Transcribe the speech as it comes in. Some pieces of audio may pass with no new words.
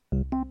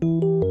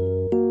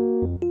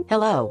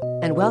Hello,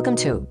 and welcome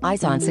to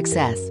Eyes on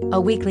Success,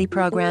 a weekly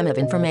program of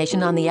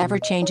information on the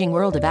ever-changing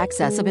world of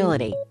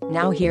accessibility.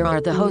 Now here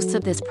are the hosts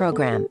of this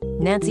program,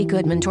 Nancy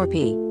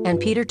Goodman-Torpey and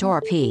Peter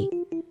Torpey.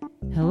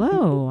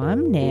 Hello,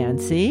 I'm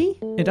Nancy.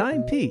 And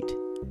I'm Pete.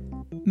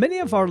 Many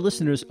of our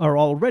listeners are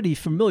already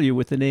familiar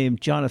with the name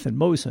Jonathan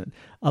Mosen,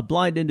 a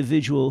blind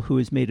individual who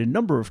has made a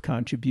number of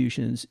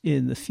contributions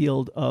in the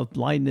field of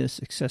blindness,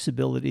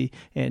 accessibility,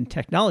 and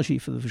technology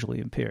for the visually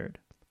impaired.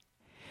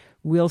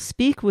 We'll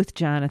speak with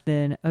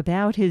Jonathan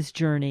about his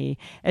journey,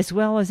 as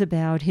well as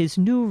about his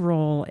new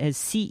role as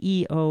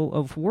CEO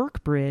of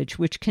WorkBridge,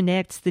 which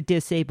connects the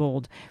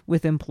disabled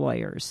with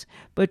employers.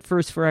 But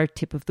first, for our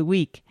tip of the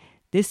week.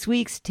 This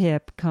week's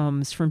tip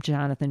comes from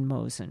Jonathan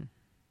Mosen.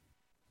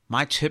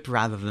 My tip,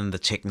 rather than the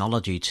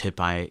technology tip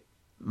I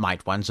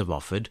might once have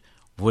offered,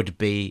 would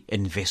be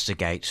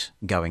investigate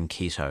going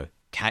keto.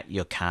 Cut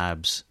your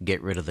carbs,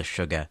 get rid of the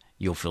sugar.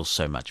 You'll feel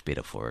so much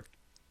better for it.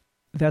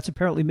 That's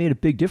apparently made a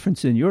big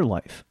difference in your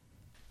life.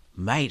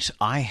 Mate,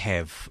 I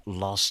have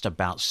lost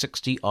about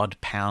 60 odd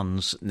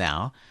pounds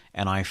now,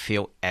 and I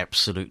feel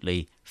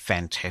absolutely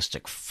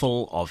fantastic,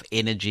 full of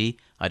energy.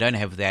 I don't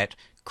have that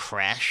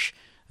crash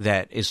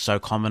that is so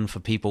common for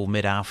people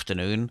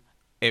mid-afternoon.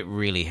 It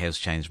really has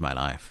changed my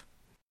life.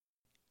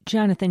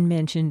 Jonathan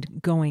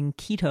mentioned going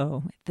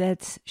keto.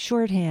 That's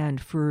shorthand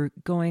for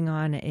going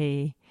on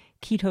a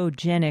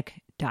ketogenic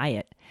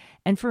diet.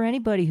 And for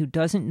anybody who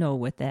doesn't know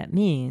what that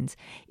means,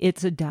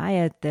 it's a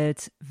diet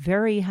that's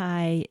very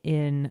high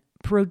in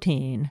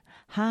protein,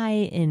 high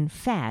in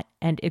fat,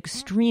 and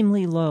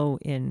extremely low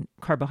in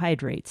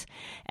carbohydrates.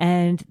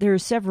 And there are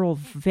several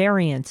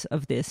variants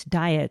of this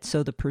diet,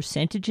 so the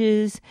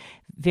percentages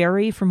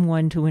vary from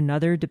one to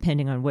another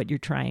depending on what you're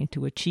trying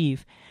to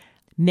achieve.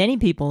 Many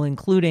people,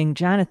 including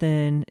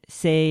Jonathan,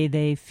 say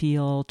they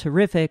feel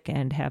terrific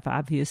and have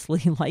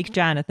obviously, like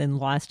Jonathan,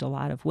 lost a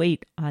lot of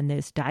weight on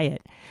this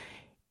diet.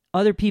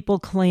 Other people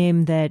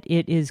claim that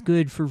it is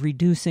good for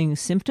reducing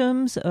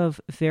symptoms of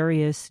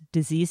various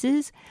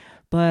diseases,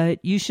 but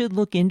you should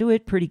look into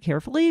it pretty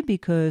carefully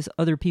because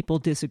other people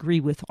disagree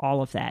with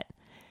all of that.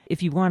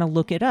 If you want to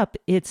look it up,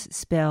 it's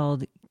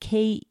spelled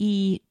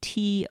Ketogenic,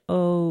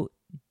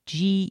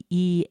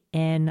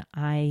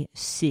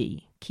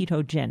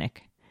 ketogenic.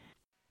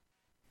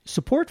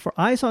 Support for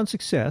Eyes on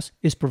Success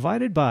is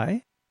provided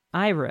by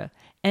Aira,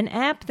 an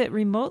app that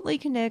remotely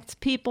connects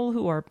people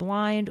who are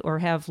blind or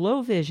have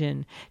low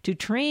vision to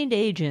trained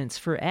agents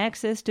for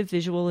access to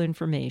visual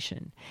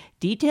information.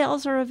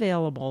 Details are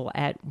available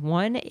at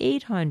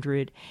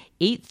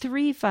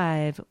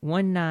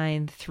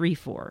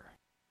 1-800-835-1934.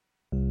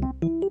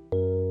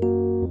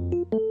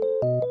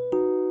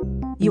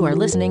 You are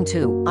listening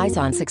to Eyes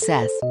on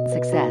Success.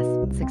 Success,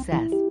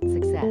 success,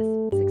 success,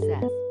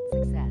 success,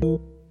 success.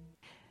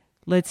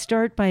 Let's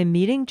start by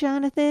meeting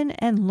Jonathan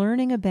and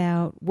learning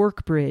about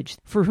WorkBridge,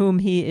 for whom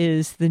he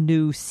is the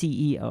new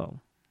CEO.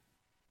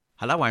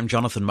 Hello, I'm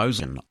Jonathan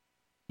Mosen.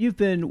 You've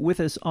been with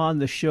us on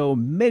the show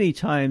many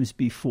times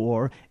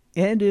before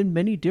and in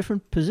many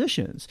different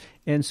positions.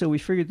 And so we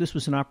figured this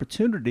was an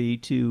opportunity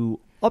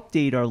to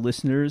update our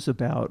listeners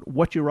about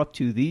what you're up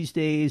to these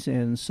days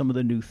and some of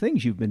the new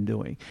things you've been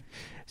doing.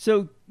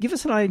 So give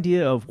us an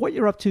idea of what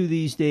you're up to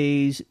these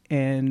days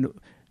and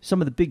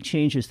some of the big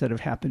changes that have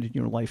happened in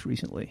your life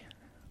recently.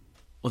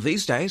 Well,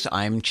 these days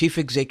I'm chief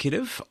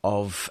executive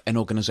of an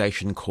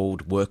organisation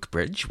called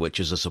WorkBridge, which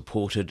is a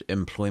supported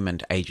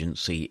employment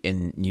agency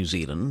in New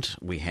Zealand.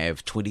 We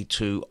have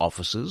 22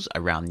 offices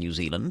around New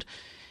Zealand,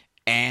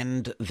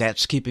 and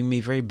that's keeping me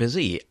very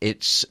busy.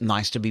 It's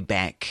nice to be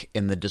back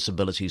in the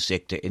disability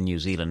sector in New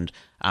Zealand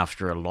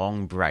after a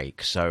long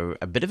break, so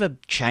a bit of a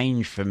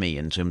change for me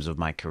in terms of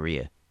my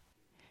career.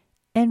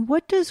 And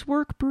what does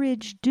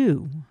WorkBridge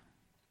do?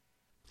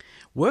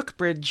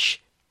 WorkBridge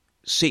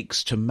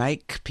seeks to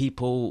make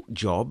people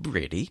job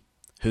ready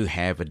who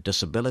have a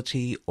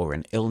disability or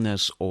an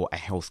illness or a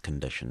health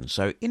condition.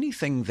 So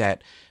anything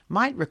that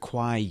might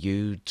require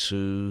you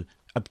to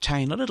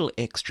obtain a little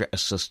extra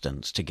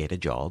assistance to get a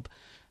job,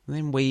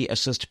 then we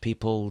assist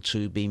people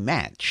to be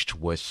matched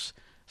with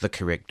the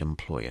correct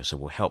employer. So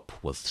we'll help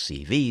with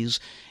CVs,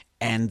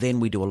 and then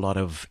we do a lot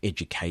of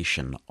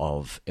education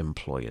of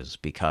employers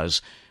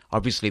because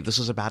obviously this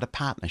is about a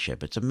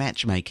partnership. It's a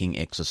matchmaking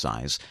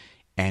exercise.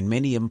 And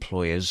many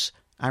employers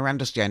are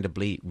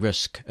understandably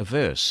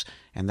risk-averse,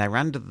 and they're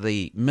under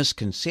the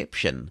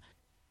misconception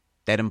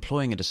that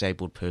employing a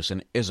disabled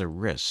person is a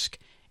risk.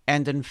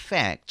 And in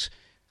fact,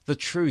 the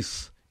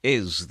truth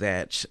is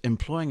that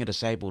employing a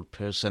disabled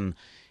person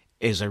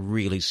is a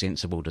really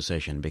sensible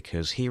decision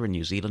because here in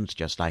New Zealand,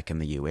 just like in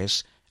the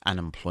US,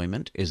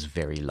 unemployment is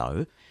very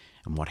low.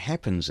 And what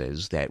happens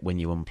is that when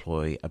you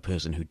employ a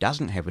person who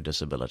doesn't have a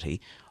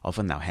disability,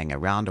 often they'll hang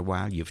around a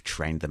while, you've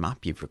trained them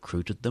up, you've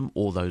recruited them,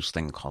 all those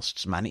things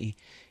costs money,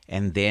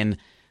 and then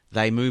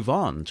they move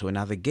on to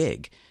another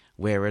gig.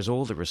 Whereas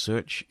all the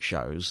research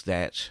shows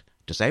that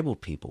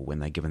disabled people, when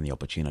they're given the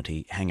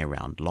opportunity, hang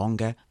around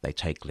longer, they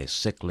take less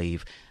sick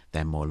leave,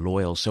 they're more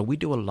loyal. So we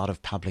do a lot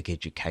of public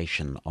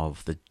education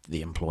of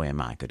the employer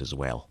market as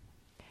well.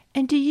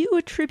 And do you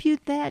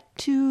attribute that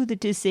to the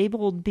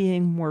disabled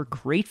being more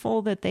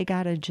grateful that they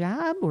got a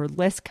job, or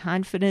less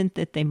confident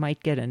that they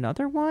might get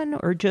another one,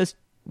 or just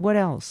what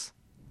else?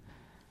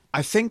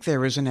 I think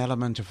there is an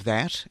element of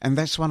that, and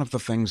that's one of the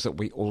things that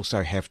we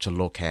also have to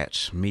look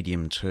at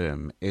medium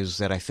term, is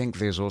that I think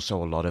there's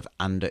also a lot of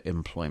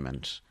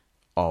underemployment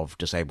of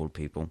disabled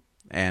people,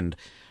 and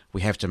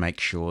we have to make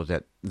sure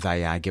that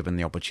they are given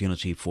the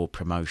opportunity for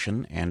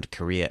promotion and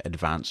career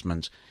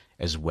advancement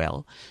as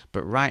well.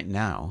 But right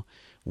now,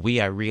 we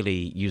are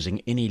really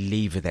using any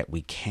lever that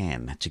we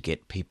can to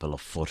get people a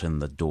foot in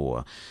the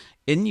door.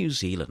 In New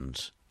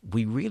Zealand,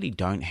 we really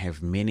don't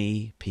have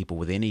many people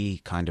with any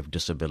kind of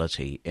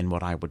disability in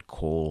what I would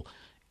call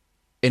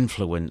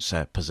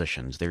influencer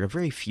positions. There are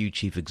very few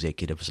chief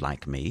executives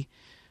like me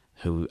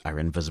who are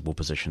in visible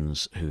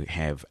positions who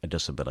have a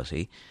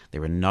disability.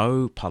 There are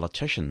no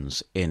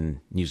politicians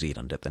in New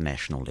Zealand at the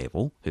national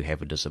level who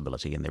have a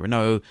disability, and there are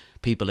no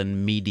people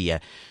in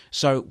media.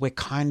 So we're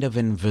kind of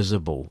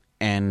invisible,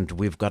 and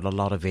we've got a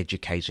lot of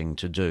educating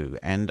to do.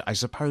 And I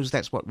suppose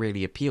that's what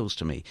really appeals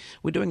to me.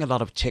 We're doing a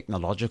lot of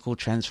technological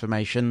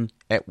transformation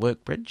at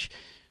WorkBridge,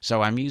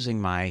 so I'm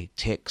using my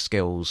tech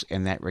skills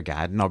in that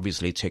regard. And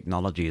obviously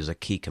technology is a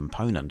key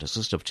component,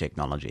 assistive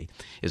technology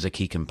is a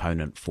key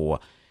component for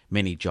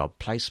many job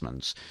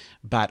placements,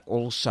 but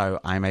also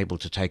I'm able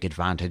to take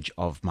advantage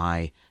of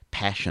my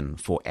passion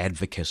for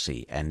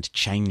advocacy and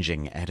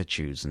changing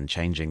attitudes and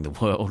changing the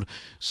world.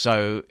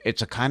 So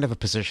it's a kind of a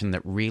position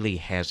that really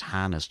has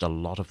harnessed a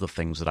lot of the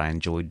things that I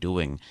enjoy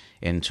doing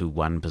into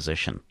one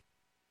position.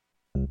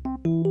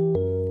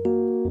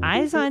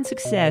 Eyes on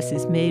Success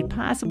is made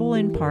possible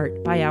in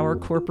part by our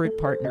corporate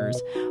partners.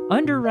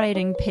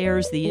 Underwriting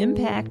pairs the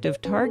impact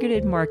of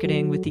targeted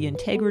marketing with the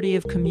integrity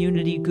of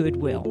community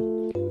goodwill.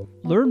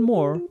 Learn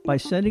more by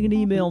sending an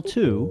email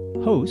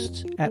to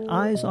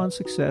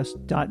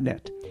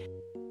hosts@eyesonsuccess.net.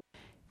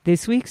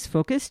 This week's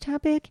focus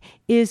topic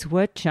is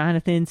what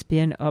Jonathan's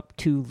been up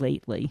to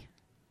lately.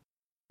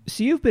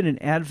 So you've been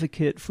an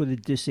advocate for the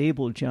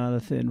disabled,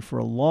 Jonathan, for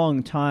a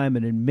long time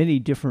and in many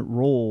different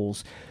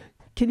roles.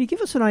 Can you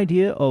give us an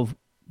idea of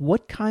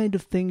what kind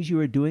of things you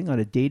are doing on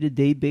a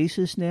day-to-day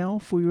basis now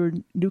for your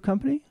new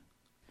company?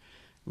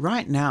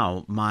 Right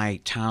now, my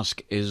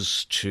task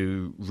is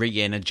to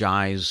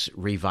re-energize,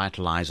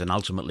 revitalize, and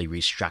ultimately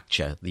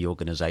restructure the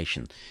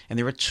organization. And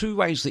there are two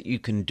ways that you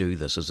can do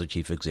this as a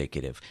chief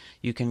executive.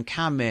 You can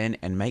come in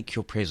and make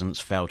your presence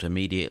felt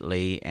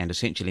immediately and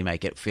essentially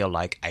make it feel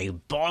like a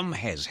bomb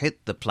has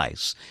hit the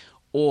place.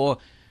 Or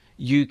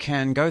you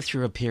can go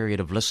through a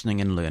period of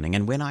listening and learning.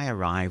 And when I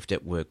arrived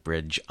at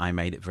WorkBridge, I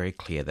made it very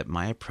clear that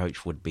my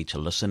approach would be to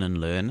listen and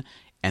learn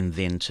and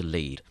then to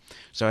lead.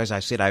 So as I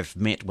said, I've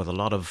met with a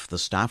lot of the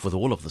staff, with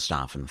all of the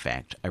staff, in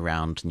fact,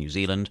 around New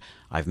Zealand.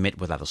 I've met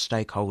with other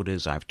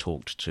stakeholders. I've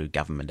talked to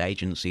government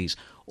agencies,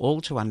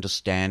 all to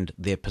understand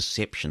their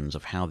perceptions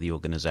of how the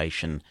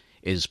organisation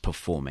is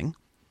performing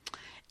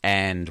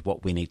and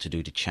what we need to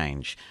do to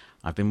change.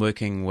 I've been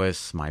working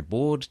with my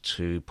board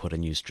to put a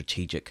new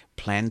strategic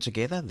plan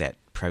together. That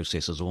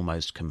process is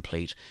almost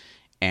complete.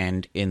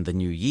 And in the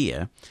new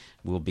year,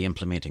 we'll be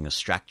implementing a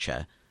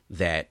structure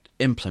that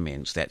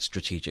implements that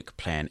strategic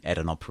plan at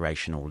an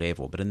operational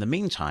level. But in the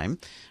meantime,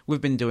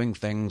 we've been doing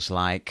things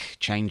like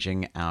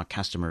changing our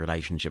customer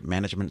relationship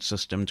management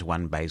system to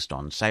one based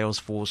on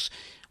Salesforce.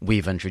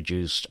 We've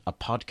introduced a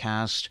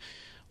podcast.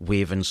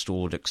 We've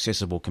installed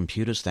accessible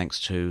computers thanks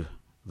to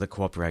the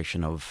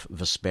cooperation of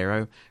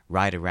Vispero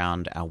right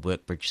around our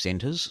WorkBridge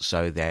centres,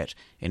 so that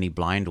any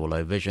blind or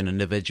low vision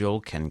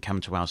individual can come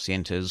to our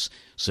centres,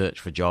 search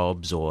for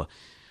jobs or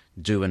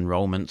do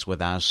enrollments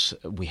with us.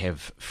 We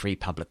have free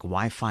public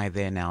Wi-Fi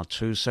there now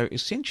too. So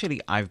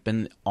essentially I've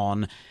been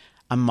on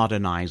a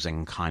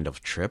modernizing kind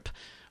of trip,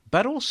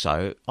 but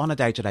also on a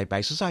day-to-day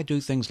basis I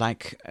do things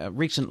like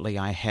recently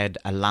I had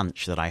a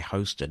lunch that I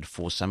hosted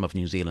for some of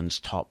New Zealand's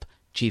top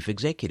chief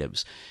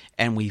executives,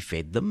 and we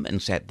fed them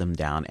and sat them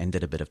down and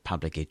did a bit of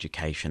public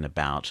education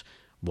about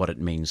what it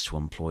means to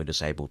employ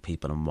disabled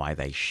people and why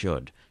they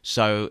should.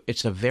 So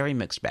it's a very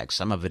mixed bag,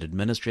 some of it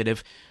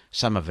administrative,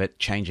 some of it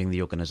changing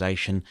the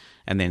organisation,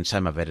 and then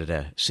some of it at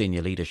a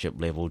senior leadership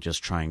level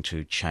just trying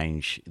to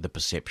change the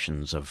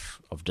perceptions of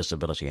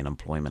disability and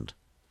employment.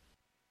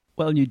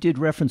 Well, you did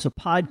reference a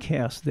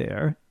podcast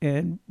there,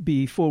 and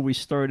before we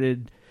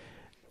started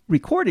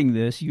recording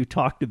this, you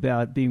talked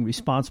about being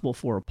responsible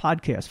for a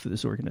podcast for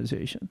this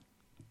organization.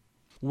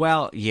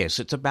 Well, yes,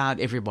 it's about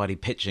everybody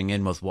pitching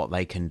in with what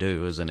they can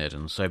do, isn't it?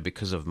 And so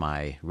because of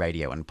my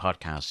radio and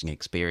podcasting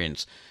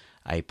experience,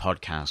 a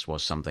podcast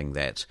was something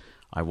that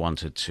I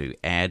wanted to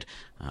add.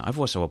 I've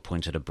also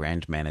appointed a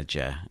brand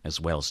manager as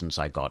well since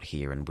I got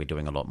here, and we're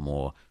doing a lot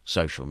more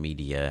social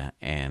media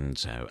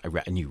and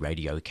a new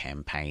radio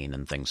campaign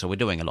and things. So we're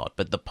doing a lot.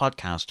 But the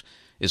podcast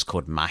is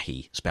called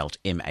Mahi, spelled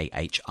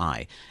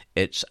M-A-H-I.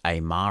 It's a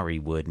Maori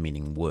word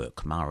meaning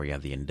work. Maori are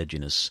the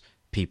indigenous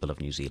people of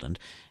New Zealand.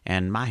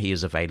 And Mahi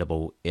is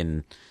available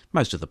in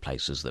most of the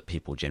places that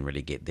people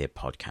generally get their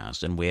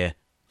podcast. And we're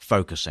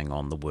focusing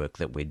on the work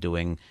that we're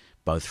doing,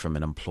 both from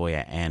an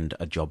employer and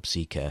a job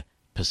seeker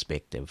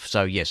perspective.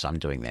 So yes, I'm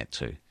doing that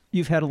too.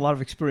 You've had a lot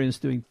of experience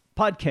doing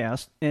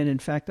podcasts, and in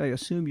fact, I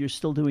assume you're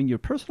still doing your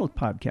personal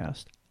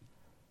podcast.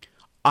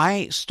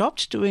 I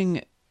stopped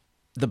doing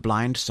The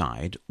Blind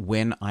Side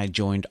when I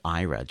joined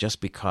Aira,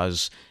 just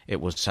because it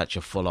was such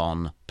a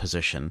full-on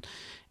position.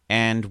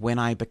 And when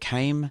I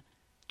became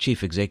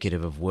chief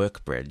executive of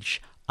WorkBridge,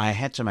 I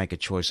had to make a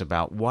choice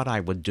about what I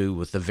would do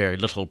with the very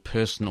little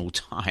personal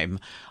time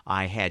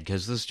I had,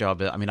 because this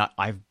job, I mean,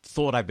 I've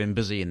thought I've been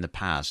busy in the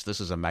past. This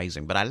is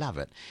amazing, but I love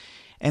it.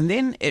 And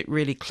then it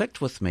really clicked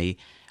with me.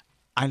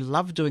 I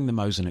love doing the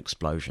Mosen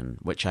Explosion,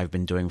 which I've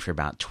been doing for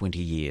about 20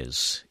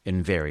 years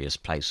in various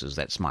places.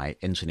 That's my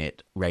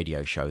internet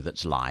radio show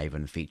that's live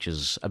and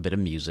features a bit of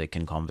music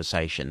and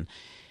conversation.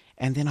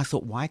 And then I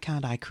thought, why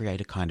can't I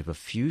create a kind of a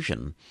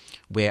fusion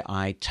where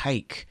I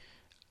take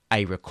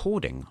a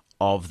recording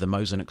of the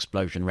Mosen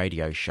Explosion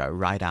radio show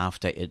right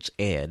after it's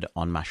aired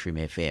on Mushroom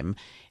FM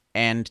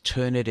and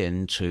turn it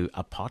into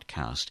a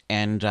podcast?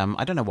 And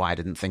I don't know why I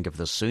didn't think of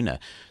this sooner.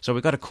 So we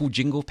got a cool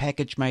jingle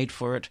package made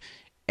for it,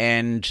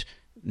 and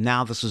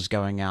now this is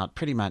going out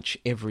pretty much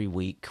every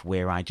week,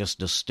 where I just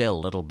distill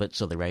little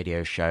bits of the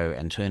radio show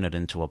and turn it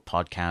into a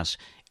podcast,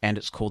 and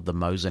it's called the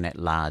Mosen at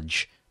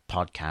Large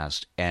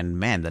podcast. And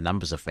man, the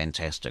numbers are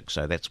fantastic,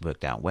 so that's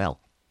worked out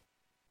well.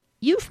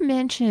 You've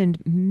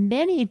mentioned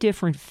many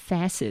different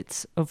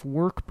facets of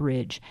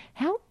WorkBridge.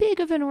 How big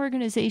of an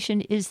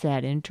organization is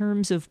that in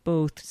terms of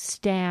both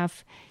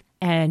staff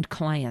and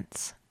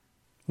clients?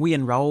 We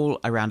enroll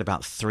around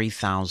about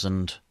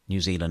 3,000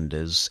 New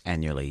Zealanders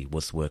annually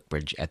with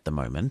WorkBridge at the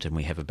moment, and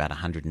we have about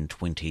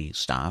 120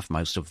 staff.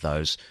 Most of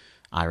those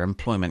are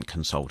employment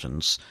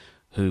consultants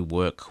who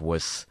work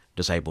with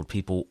disabled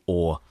people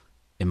or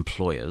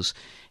employers.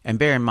 And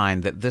bear in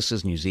mind that this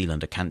is New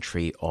Zealand, a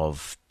country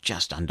of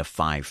just under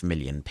 5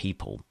 million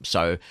people.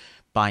 So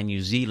by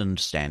New Zealand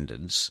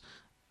standards,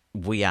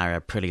 we are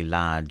a pretty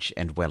large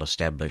and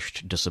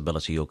well-established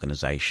disability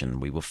organisation.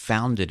 We were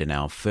founded in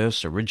our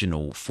first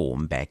original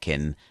form back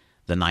in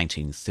the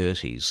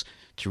 1930s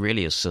to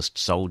really assist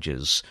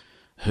soldiers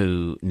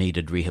who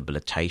needed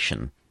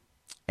rehabilitation,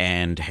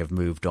 and have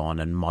moved on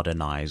and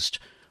modernised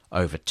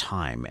over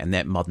time. And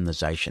that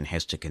modernisation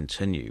has to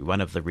continue.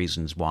 One of the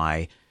reasons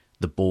why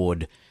the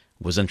board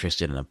was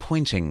interested in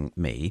appointing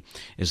me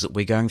is that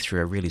we're going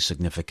through a really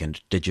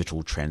significant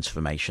digital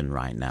transformation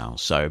right now.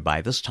 So by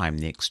this time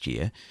next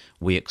year,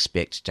 we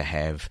expect to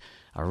have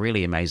a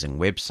really amazing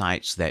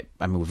websites that,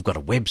 I mean, we've got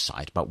a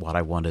website, but what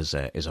I want is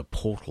a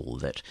portal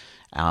that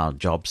our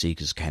job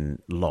seekers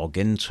can log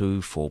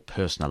into for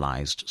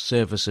personalized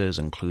services,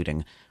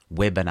 including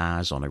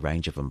webinars on a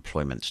range of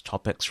employment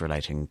topics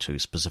relating to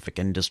specific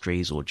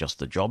industries or just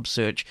the job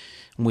search.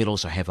 And we'll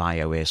also have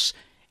iOS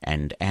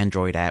and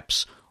Android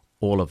apps.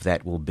 All of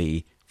that will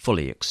be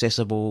fully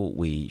accessible.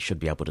 We should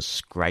be able to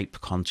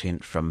scrape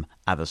content from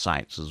other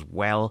sites as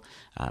well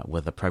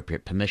with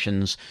appropriate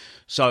permissions.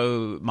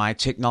 So my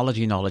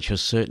technology knowledge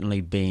has certainly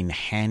been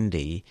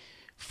handy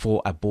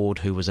for a board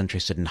who was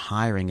interested in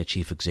hiring a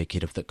chief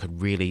executive that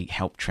could really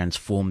help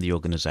transform the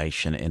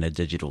organization in a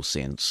digital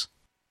sense.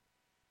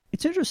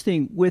 It's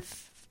interesting,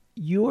 with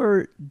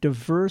your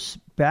diverse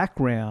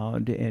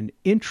background and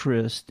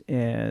interest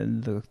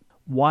and the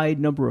wide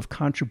number of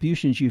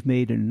contributions you've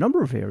made in a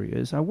number of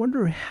areas, I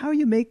wonder how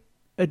you make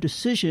a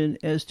decision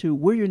as to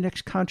where your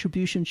next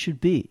contribution should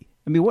be.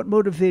 I mean, what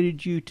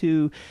motivated you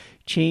to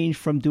change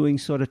from doing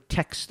sort of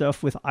tech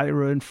stuff with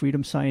Aira and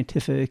Freedom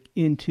Scientific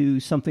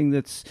into something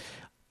that's,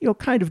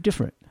 kind of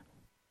different?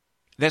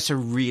 That's a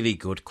really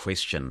good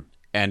question,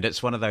 and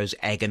it's one of those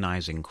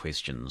agonizing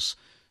questions.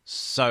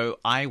 So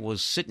I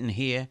was sitting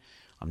here,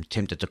 I'm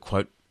tempted to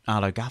quote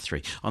Arlo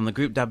Guthrie, on the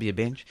Group W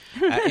bench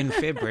in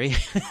February,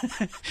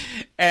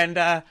 and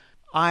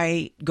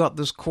I got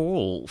this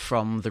call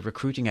from the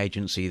recruiting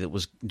agency that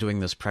was doing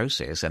this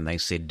process, and they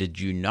said, "Did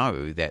you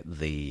know that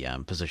the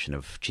position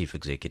of chief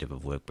executive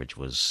of WorkBridge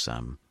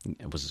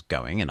was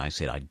going?" And I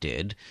said, "I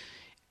did."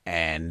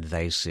 And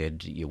they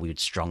said, "We would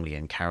strongly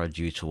encourage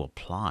you to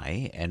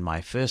apply." And my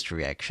first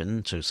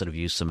reaction, to sort of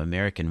use some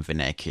American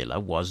vernacular,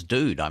 was,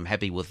 "Dude, I'm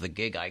happy with the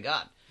gig I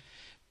got."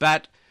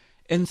 But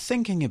in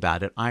thinking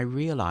about it, I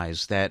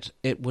realized that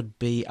it would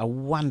be a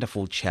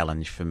wonderful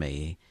challenge for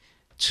me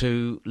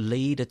to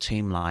lead a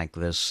team like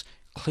this.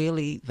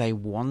 Clearly, they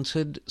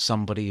wanted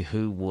somebody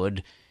who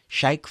would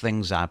shake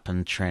things up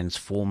and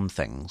transform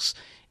things.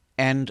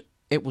 And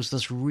it was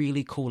this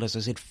really cool, as I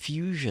said,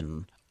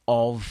 fusion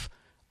of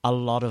a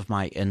lot of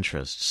my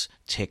interests: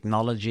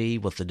 technology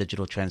with the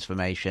digital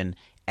transformation,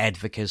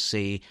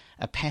 advocacy,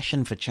 a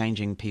passion for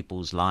changing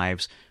people's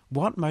lives.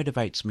 What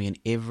motivates me in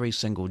every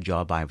single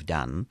job I've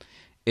done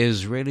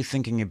is really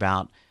thinking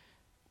about,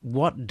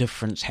 what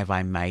difference have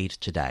I made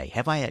today?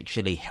 Have I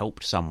actually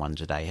helped someone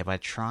today? Have I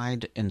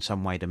tried in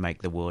some way to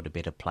make the world a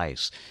better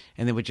place?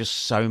 And there were just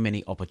so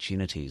many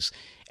opportunities.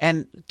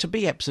 And to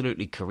be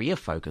absolutely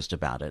career-focused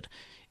about it,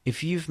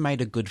 if you've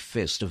made a good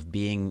fist of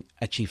being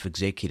a chief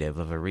executive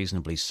of a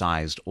reasonably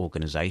sized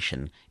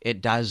organization,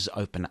 it does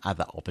open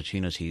other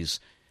opportunities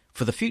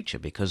for the future,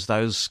 because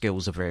those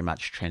skills are very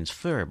much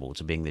transferable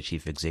to being the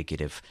chief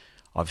executive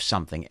of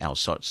something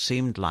else. So it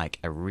seemed like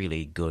a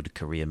really good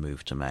career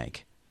move to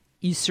make.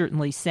 You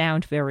certainly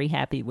sound very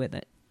happy with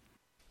it.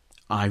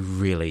 I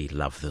really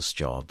love this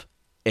job.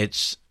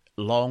 It's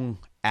long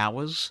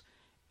hours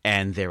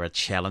and there are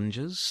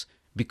challenges,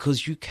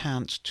 because you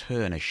can't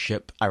turn a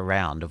ship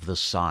around of this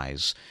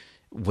size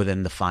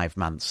within the 5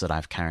 months that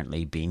I've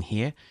currently been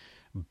here.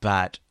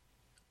 But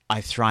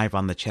I thrive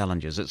on the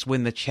challenges. It's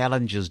when the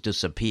challenges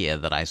disappear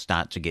that I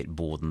start to get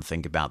bored and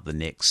think about the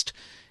next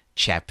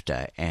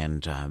chapter.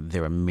 And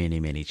there are many,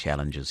 many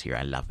challenges here.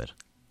 I love it.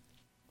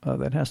 Oh,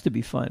 that has to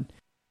be fun.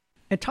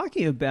 And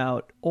talking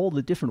about all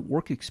the different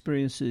work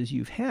experiences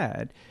you've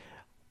had,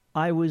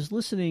 I was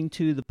listening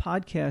to the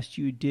podcast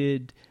you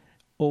did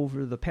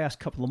over the past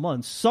couple of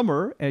months.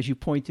 Summer, as you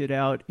pointed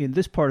out, in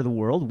this part of the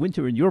world,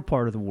 winter in your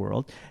part of the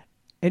world.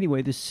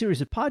 Anyway, this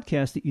series of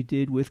podcasts that you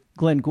did with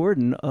Glenn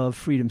Gordon of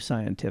Freedom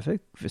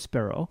Scientific,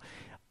 Vispero,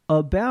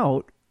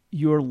 about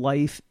your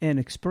life and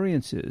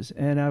experiences.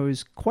 And I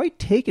was quite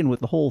taken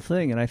with the whole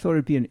thing. And I thought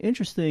it'd be an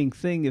interesting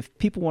thing if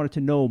people wanted to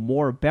know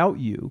more about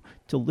you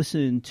to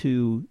listen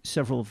to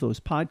several of those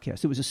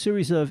podcasts. It was a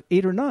series of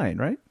 8 or 9,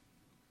 right?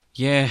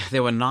 Yeah,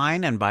 there were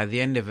 9, and by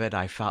the end of it,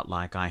 I felt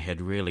like I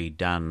had really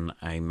done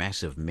a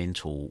massive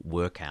mental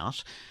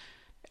workout.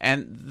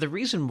 And the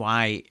reason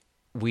why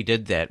we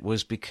did that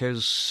was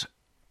because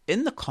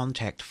in the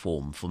contact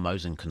form for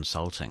Mosen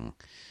Consulting,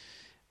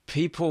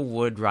 people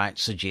would write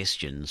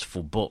suggestions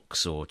for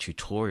books or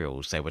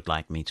tutorials they would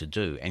like me to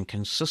do. And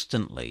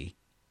consistently,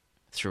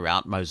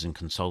 throughout Mosen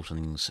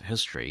Consulting's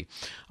history,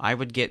 I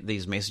would get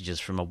these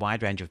messages from a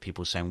wide range of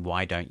people saying,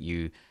 why don't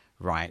you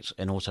write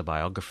an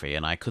autobiography?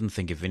 And I couldn't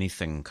think of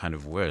anything kind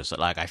of worse.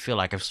 Like, I feel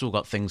like I've still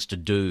got things to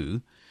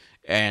do,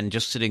 and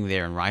just sitting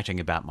there and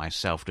writing about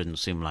myself didn't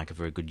seem like a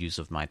very good use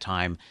of my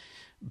time.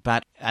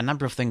 But a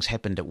number of things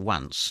happened at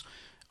once.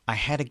 I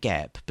had a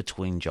gap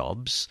between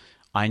jobs.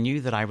 I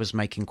knew that I was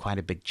making quite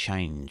a big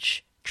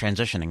change,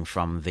 transitioning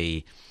from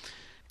the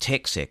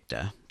tech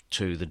sector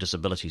to the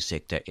disability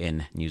sector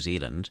in New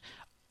Zealand.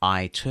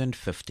 I turned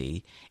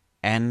 50,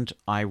 and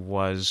I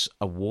was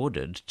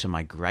awarded, to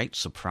my great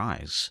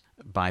surprise,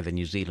 by the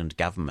New Zealand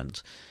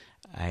government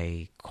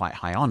a quite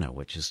high honour,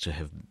 which is to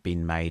have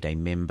been made a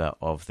member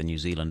of the New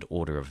Zealand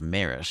Order of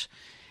Merit.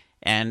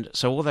 And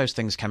so all those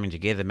things coming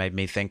together made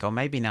me think, oh,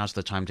 maybe now's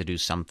the time to do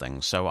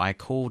something. So I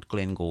called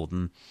Glenn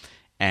Gordon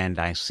and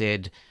I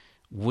said,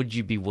 would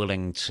you be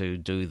willing to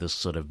do this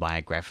sort of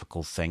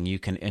biographical thing? You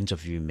can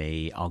interview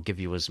me. I'll give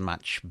you as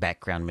much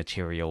background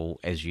material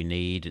as you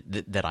need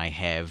that I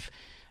have.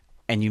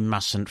 And you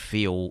mustn't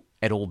feel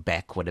at all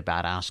backward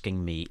about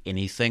asking me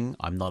anything.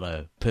 I'm not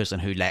a person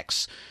who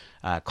lacks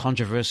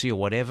controversy or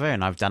whatever,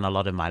 and I've done a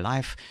lot in my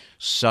life,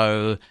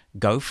 so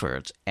go for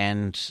it.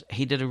 And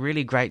he did a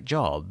really great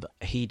job.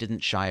 He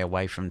didn't shy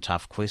away from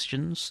tough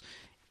questions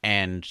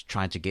and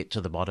tried to get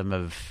to the bottom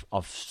of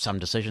some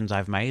decisions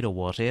I've made or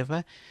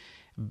whatever.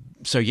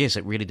 So yes,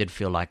 it really did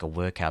feel like a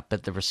workout,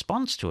 but the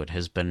response to it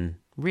has been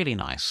really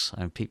nice,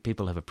 and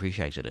people have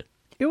appreciated it.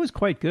 It was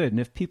quite good. And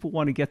if people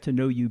want to get to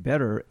know you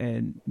better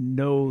and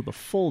know the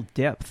full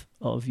depth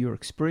of your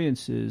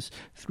experiences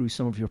through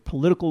some of your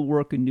political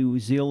work in New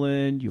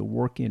Zealand, your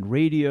work in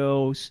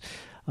radios,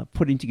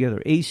 putting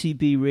together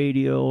ACB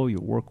radio, your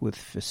work with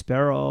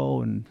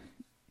Vispero and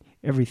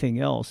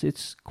everything else,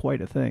 it's quite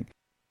a thing.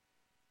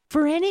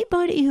 For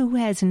anybody who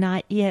has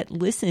not yet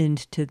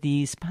listened to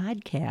these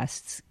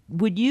podcasts,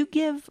 would you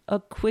give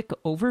a quick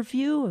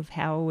overview of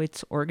how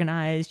it's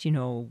organized? You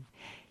know,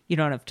 you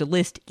don't have to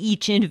list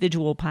each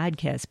individual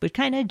podcast, but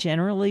kind of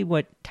generally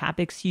what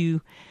topics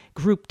you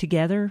group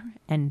together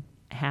and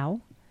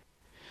how?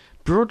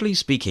 Broadly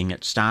speaking,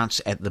 it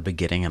starts at the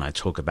beginning, and I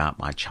talk about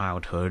my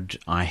childhood.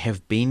 I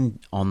have been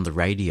on the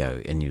radio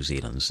in New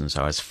Zealand since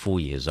I was 4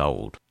 years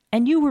old.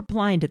 And you were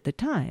blind at the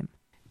time.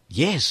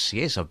 Yes,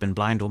 I've been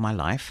blind all my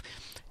life.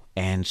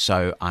 And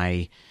so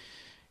I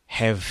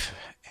have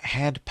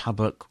had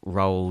public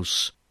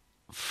roles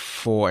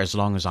for as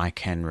long as I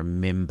can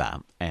remember,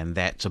 and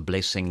that's a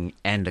blessing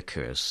and a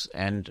curse.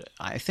 And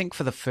I think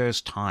for the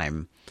first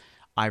time,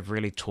 I've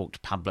really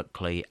talked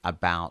publicly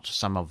about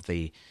some of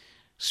the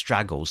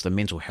struggles, the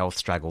mental health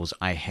struggles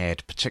I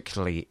had,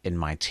 particularly in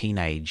my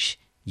teenage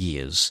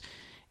years.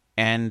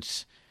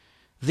 And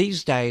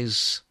these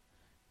days,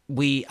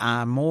 we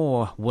are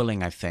more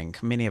willing, I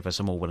think, many of us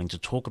are more willing to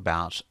talk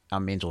about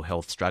our mental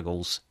health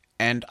struggles,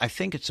 and I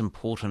think it's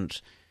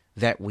important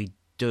that we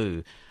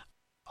do.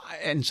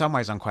 In some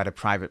ways, I'm quite a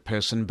private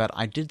person, but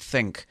I did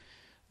think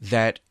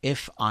that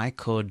if I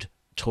could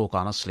talk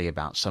honestly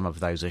about some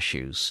of those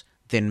issues,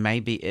 then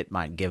maybe it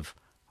might give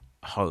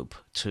hope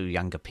to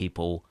younger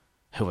people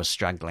who are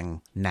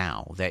struggling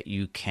now, that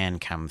you can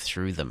come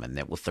through them, and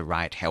that with the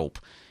right help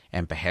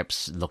and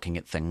perhaps looking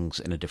at things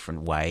in a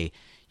different way,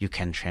 you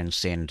can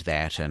transcend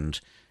that and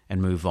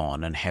move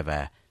on and have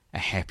a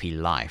happy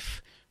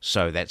life.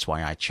 So that's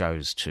why I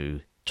chose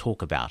to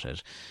talk about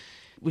it.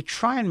 We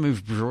try and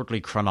move broadly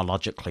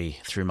chronologically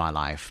through my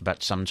life,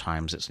 but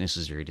sometimes it's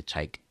necessary to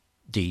take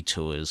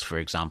detours. For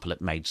example,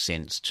 it made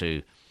sense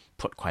to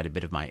put quite a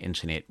bit of my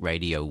internet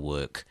radio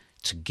work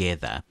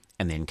together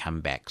and then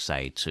come back,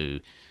 say, to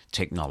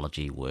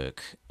technology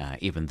work,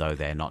 even though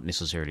they're not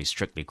necessarily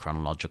strictly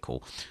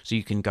chronological. So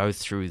you can go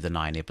through the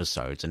 9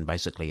 episodes, and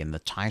basically in the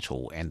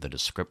title and the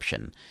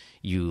description,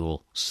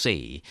 you'll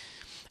see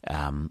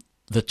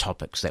the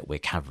topics that we're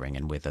covering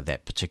and whether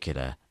that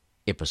particular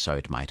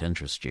episode might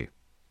interest you.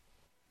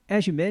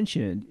 As you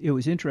mentioned, it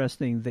was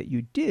interesting that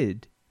you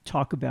did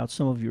talk about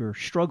some of your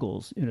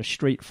struggles in a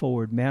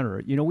straightforward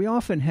manner. You know, we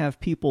often have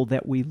people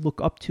that we look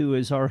up to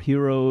as our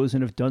heroes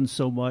and have done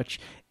so much,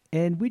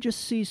 and we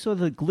just see sort of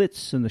the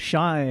glitz and the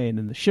shine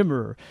and the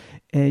shimmer,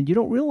 and you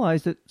don't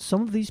realize that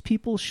some of these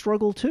people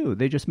struggle too.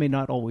 They just may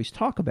not always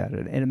talk about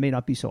it, and it may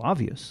not be so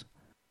obvious.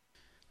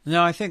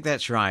 No, I think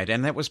that's right,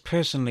 and that was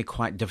personally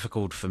quite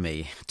difficult for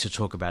me to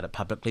talk about it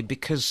publicly,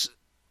 because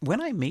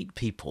when I meet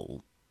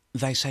people,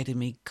 they say to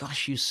me,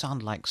 gosh, you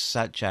sound like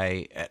such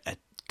a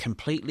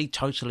completely,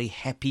 totally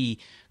happy,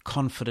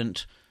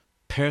 confident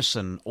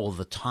person all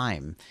the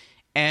time.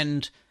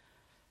 And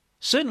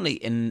certainly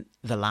in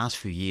the last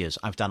few years,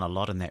 I've done a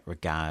lot in that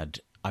regard.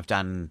 I've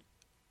done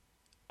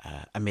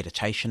a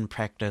meditation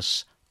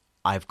practice.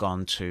 I've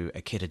gone to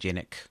a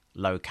ketogenic,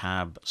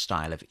 low-carb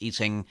style of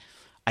eating.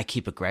 I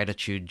keep a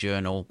gratitude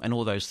journal, and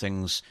all those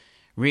things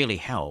really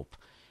help.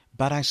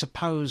 But I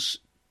suppose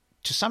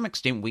to some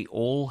extent we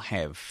all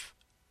have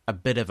a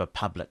bit of a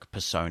public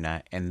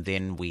persona, and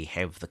then we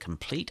have the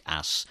complete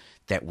us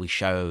that we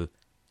show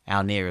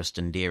our nearest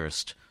and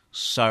dearest.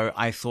 So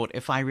I thought,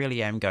 if I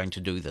really am going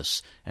to do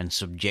this and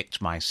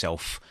subject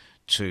myself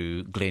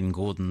to Glenn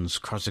Gordon's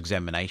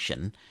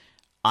cross-examination,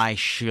 I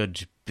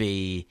should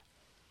be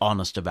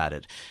honest about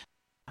it.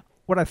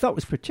 What I thought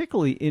was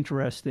particularly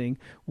interesting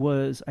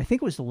was, I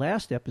think it was the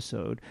last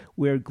episode,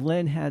 where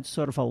Glenn had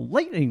sort of a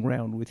lightning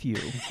round with you.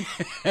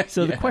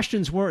 So the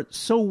questions weren't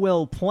so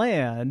well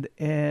planned,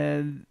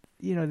 and,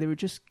 you know, they were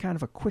just kind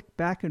of a quick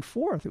back and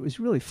forth. It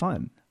was really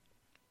fun.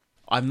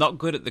 I'm not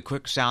good at the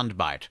quick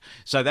soundbite,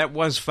 so that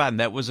was fun.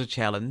 That was a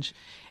challenge.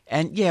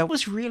 And yeah, it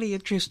was really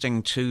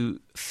interesting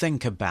to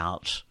think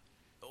about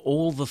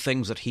all the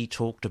things that he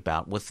talked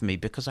about with me,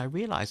 because I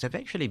realized I've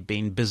actually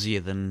been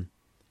busier than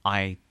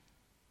I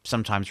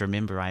sometimes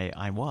remember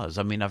I was.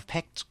 I mean, I've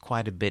packed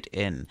quite a bit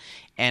in,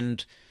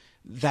 and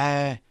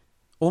they're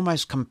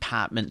almost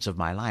compartments of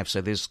my life. So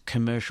there's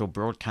commercial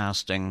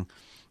broadcasting,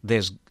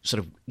 there's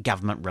sort of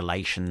government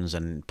relations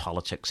and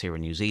politics here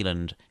in New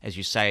Zealand. As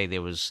you say,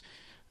 there was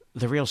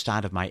the real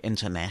start of my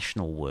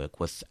international work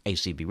with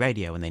ACB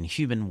Radio, and then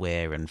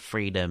Humanware and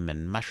Freedom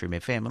and Mushroom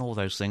FM and all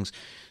those things.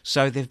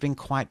 So they've been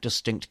quite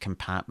distinct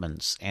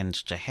compartments, and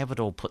to have it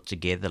all put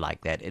together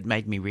like that, it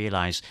made me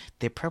realize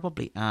there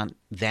probably aren't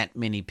that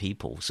many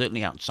people,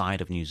 certainly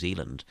outside of New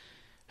Zealand,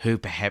 who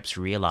perhaps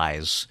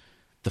realize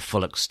the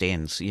full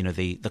extent. You know,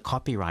 the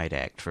Copyright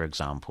Act, for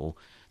example,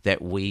 that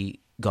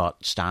we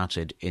got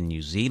started in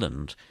New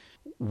Zealand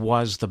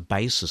was the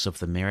basis of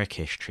the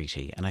Marrakesh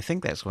Treaty. And I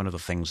think that's one of the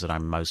things that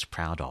I'm most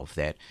proud of,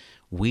 that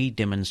we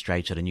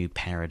demonstrated a new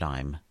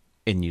paradigm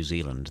in New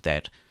Zealand,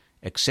 that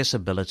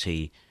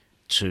accessibility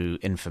to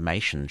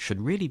information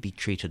should really be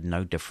treated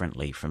no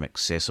differently from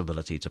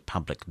accessibility to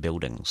public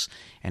buildings.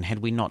 And had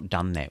we not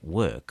done that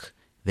work,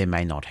 there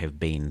may not have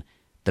been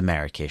the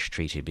Marrakesh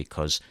Treaty,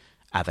 because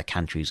other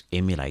countries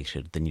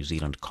emulated the New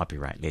Zealand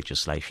copyright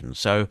legislation.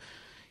 So,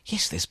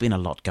 yes, there's been a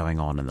lot going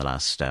on in the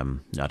last,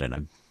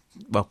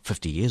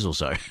 50 years or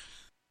so.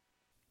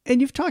 And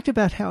you've talked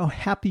about how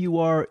happy you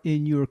are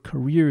in your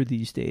career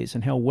these days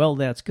and how well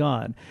that's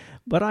gone.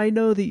 But I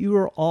know that you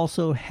are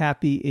also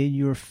happy in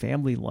your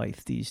family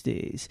life these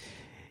days.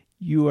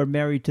 You are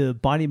married to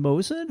Bonnie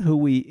Mosen, who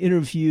we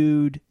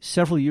interviewed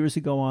several years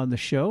ago on the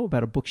show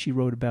about a book she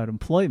wrote about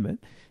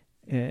employment.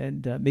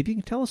 And maybe you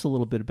can tell us a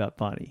little bit about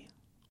Bonnie.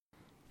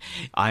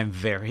 I'm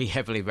very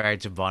happily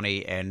married to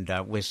Bonnie, and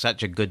we're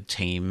such a good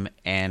team,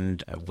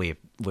 and we're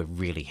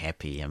really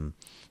happy.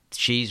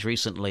 She's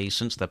recently,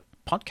 since the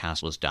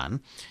podcast was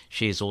done,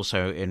 she's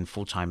also in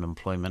full-time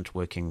employment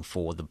working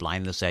for the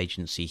Blindness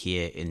Agency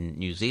here in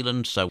New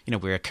Zealand. So, you know,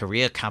 we're a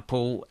career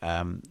couple,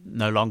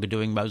 no longer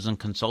doing Mosen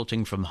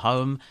Consulting from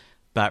home,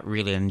 but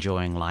really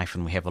enjoying life,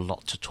 and we have a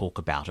lot to talk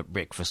about at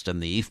breakfast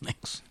in the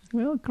evenings.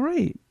 Well,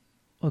 great.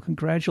 Well,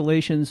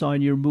 congratulations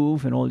on your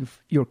move and all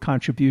of your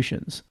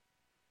contributions.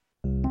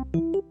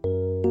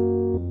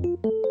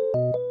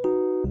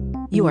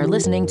 You are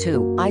listening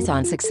to Eyes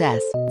on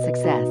Success.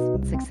 Success,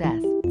 success,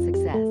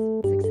 success,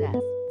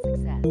 success,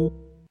 success.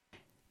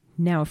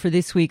 Now for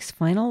this week's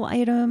final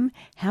item,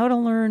 how to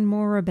learn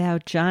more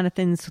about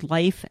Jonathan's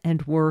life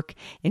and work,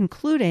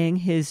 including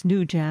his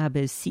new job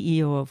as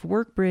CEO of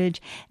WorkBridge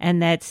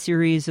and that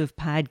series of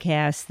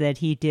podcasts that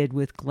he did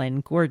with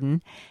Glenn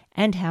Gordon,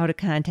 and how to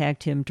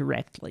contact him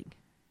directly.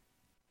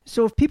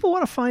 So if people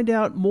want to find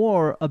out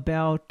more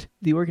about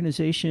the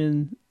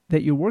organization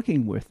that you're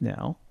working with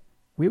now,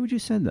 where would you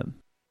send them?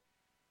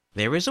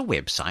 There is a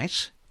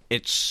website.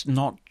 It's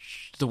not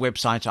the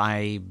website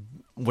I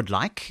would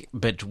like,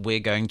 but we're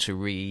going to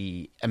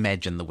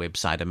reimagine the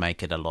website and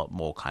make it a lot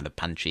more kind of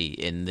punchy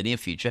in the near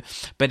future.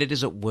 But it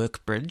is at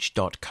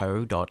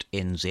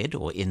workbridge.co.nz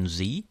or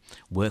NZ.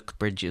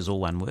 Workbridge is all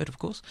one word, of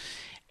course.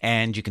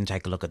 And you can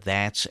take a look at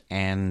that.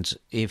 And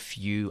if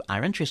you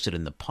are interested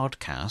in the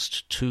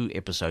podcast, 2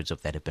 episodes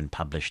of that have been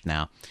published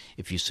now.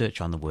 If you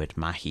search on the word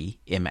Mahi,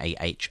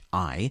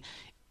 M-A-H-I,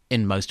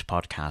 in most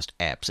podcast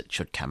apps, it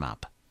should come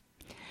up.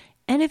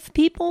 And if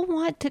people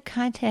want to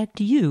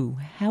contact you,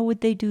 how would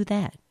they do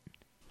that?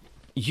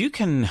 You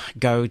can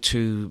go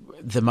to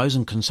the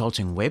Mosen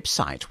Consulting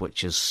website,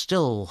 which is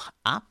still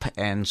up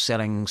and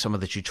selling some of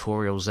the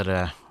tutorials that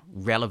are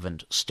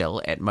relevant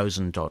still at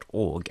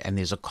mosen.org, and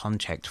there's a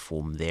contact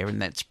form there,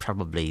 and that's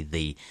probably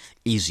the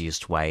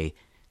easiest way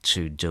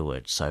to do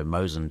it. So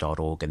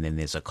mosen.org, and then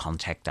there's a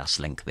contact us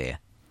link there.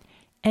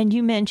 And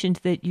you mentioned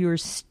that you're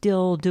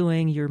still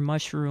doing your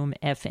Mushroom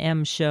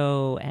FM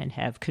show and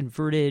have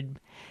converted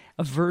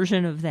a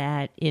version of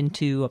that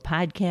into a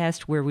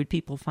podcast. Where would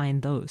people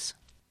find those?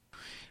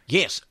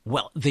 Yes,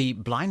 well, the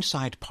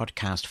Blindside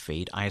podcast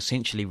feed, I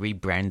essentially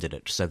rebranded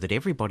it so that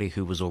everybody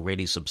who was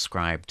already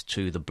subscribed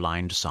to the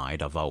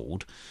Blindside of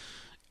old,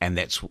 and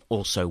that's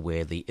also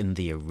where the In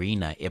the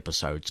Arena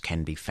episodes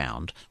can be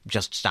found,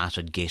 just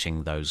started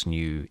getting those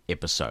new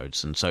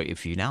episodes. And so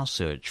if you now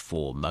search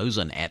for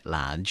Mosen at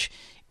Large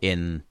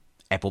in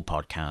Apple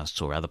Podcasts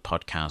or other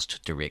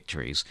podcast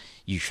directories,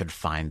 you should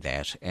find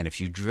that. And if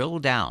you drill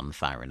down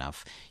far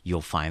enough,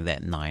 you'll find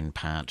that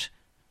 9-part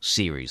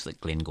series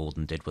that Glenn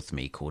Gordon did with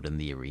me called In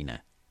the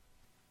Arena.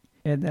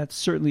 And that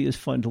certainly is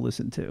fun to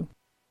listen to.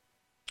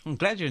 I'm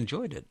glad you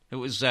enjoyed it. It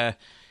was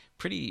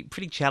pretty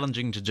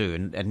challenging to do,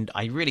 and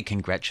I really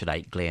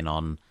congratulate Glenn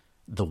on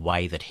the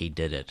way that he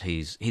did it.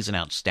 He's an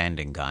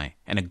outstanding guy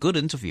and a good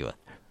interviewer.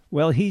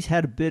 Well, he's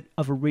had a bit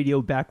of a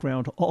radio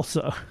background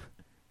also.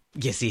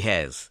 Yes, he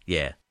has,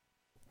 yeah.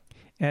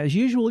 As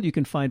usual, you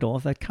can find all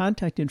of that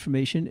contact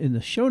information in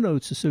the show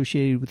notes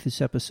associated with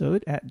this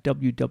episode at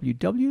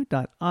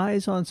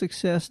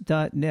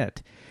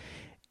www.eyesonsuccess.net.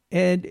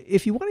 And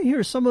if you want to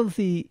hear some of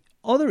the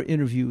other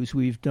interviews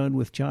we've done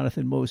with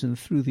Jonathan Mosen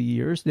through the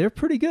years, they're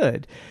pretty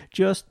good.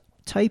 Just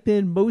type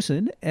in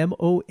Mosen,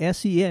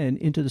 M-O-S-E-N,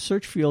 into the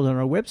search field on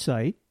our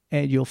website,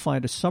 and you'll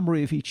find a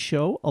summary of each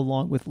show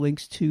along with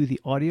links to the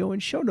audio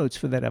and show notes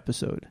for that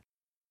episode.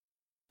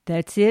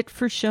 That's it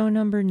for show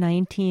number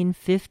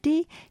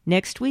 1950.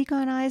 Next week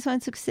on Eyes on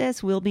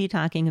Success, we'll be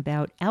talking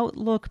about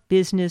Outlook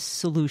Business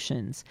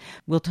Solutions.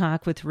 We'll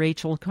talk with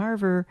Rachel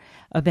Carver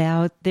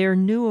about their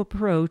new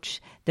approach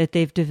that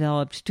they've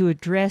developed to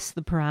address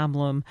the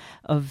problem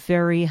of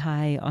very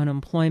high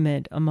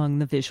unemployment among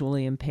the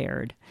visually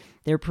impaired.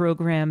 Their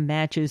program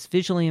matches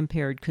visually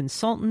impaired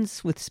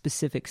consultants with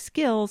specific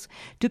skills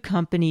to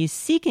companies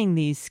seeking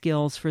these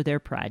skills for their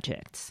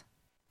projects.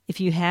 If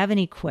you have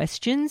any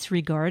questions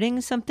regarding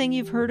something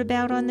you've heard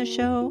about on the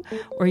show,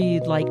 or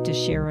you'd like to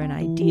share an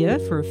idea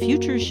for a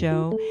future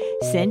show,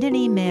 send an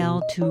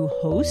email to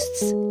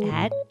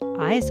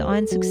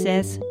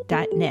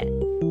hosts@eyesonsuccess.net.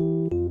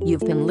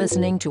 You've been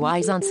listening to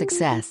Eyes on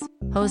Success,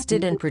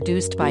 hosted and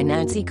produced by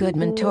Nancy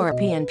Goodman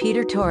Torpy and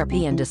Peter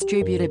Torpy and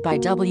distributed by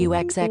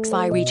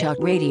WXXI Reach Out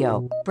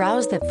Radio.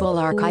 Browse the full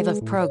archive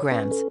of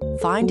programs,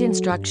 find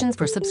instructions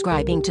for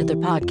subscribing to the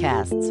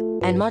podcasts,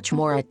 and much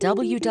more at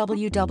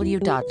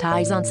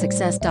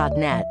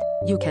www.eyesonsuccess.net.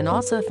 You can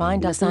also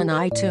find us on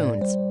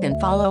iTunes and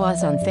follow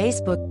us on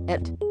Facebook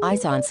at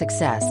Eyes on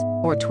Success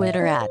or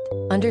Twitter at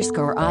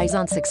 _Eyes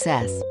on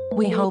Success.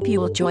 We hope you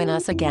will join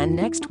us again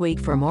next week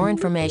for more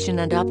information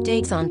and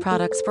updates on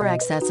products for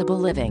accessible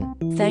living.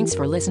 Thanks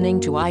for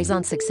listening to Eyes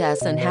on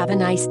Success and have a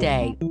nice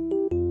day.